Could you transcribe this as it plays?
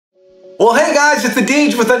Well, hey guys, it's the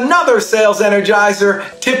Deej with another Sales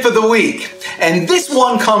Energizer tip of the week. And this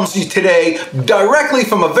one comes to you today directly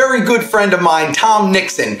from a very good friend of mine, Tom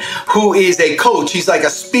Nixon, who is a coach. He's like a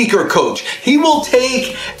speaker coach. He will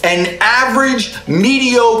take an average,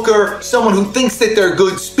 mediocre, someone who thinks that they're a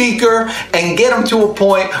good speaker and get them to a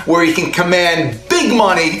point where he can command big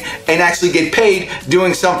money and actually get paid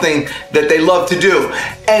doing something that they love to do.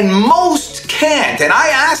 And most can't. And I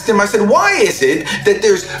asked him, I said, why is it that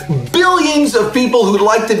there's billions of people who'd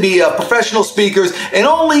like to be professional speakers and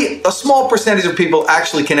only a small percentage of people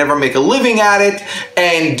actually can ever make a living at it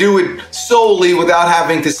and do it solely without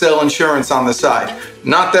having to sell insurance on the side?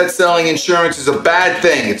 Not that selling insurance is a bad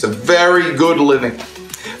thing. It's a very good living.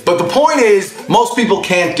 But the point is, most people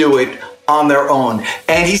can't do it on their own.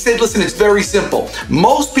 And he said, listen, it's very simple.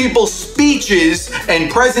 Most people's speeches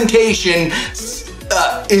and presentation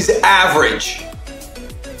is average.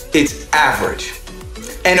 It's average.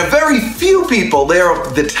 And a very few people, they're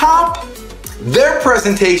at the top, their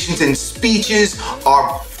presentations and speeches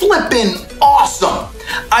are flippin' awesome.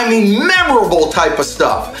 I mean, memorable type of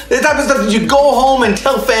stuff. The type of stuff that you go home and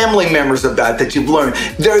tell family members about that you've learned.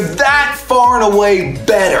 They're that far and away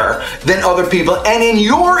better than other people. And in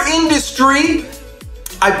your industry,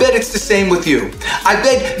 I bet it's the same with you. I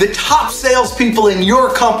bet the top salespeople in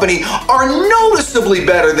your company are noticeably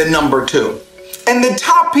better than number two. And the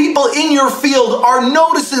top people in your field are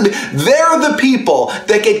noticeably, they're the people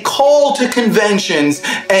that get called to conventions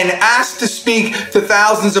and asked to speak to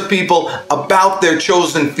thousands of people about their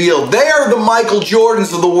chosen field. They are the Michael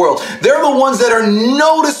Jordans of the world. They're the ones that are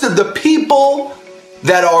noticed, the people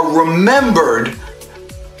that are remembered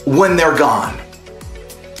when they're gone.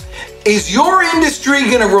 Is your industry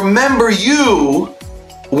going to remember you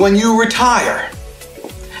when you retire?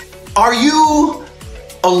 Are you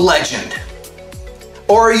a legend?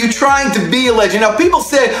 Or are you trying to be a legend? Now, people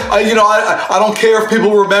say, I don't care if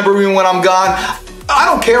people remember me when I'm gone. I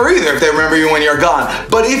don't care either if they remember you when you're gone.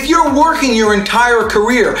 But if you're working your entire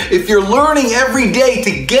career, if you're learning every day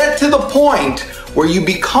to get to the point where you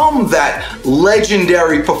become that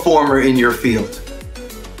legendary performer in your field,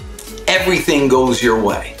 everything goes your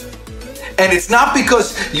way. And it's not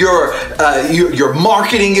because your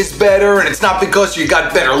marketing is better, and it's not because you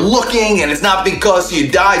got better looking, and it's not because you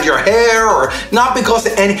dyed your hair, or not because,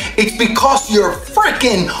 and it's because you're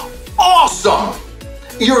freaking awesome.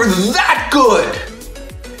 You're that good.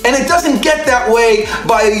 And it doesn't get that way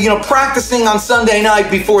by, practicing on Sunday night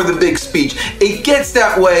before the big speech. It gets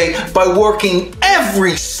that way by working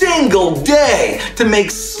every single day to make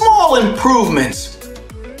small improvements.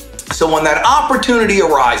 So when that opportunity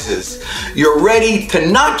arises, you're ready to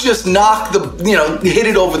not just knock hit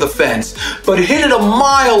it over the fence, but hit it a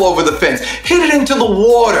mile over the fence, hit it into the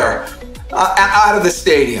water out of the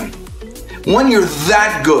stadium. When you're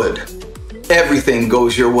that good, everything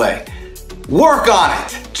goes your way. Work on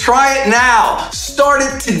it. Try it now. Start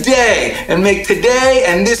it today and make today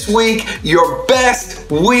and this week your best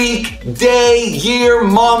week, day, year,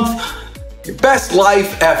 month, your best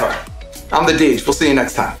life ever. I'm the Deej. We'll see you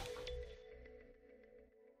next time.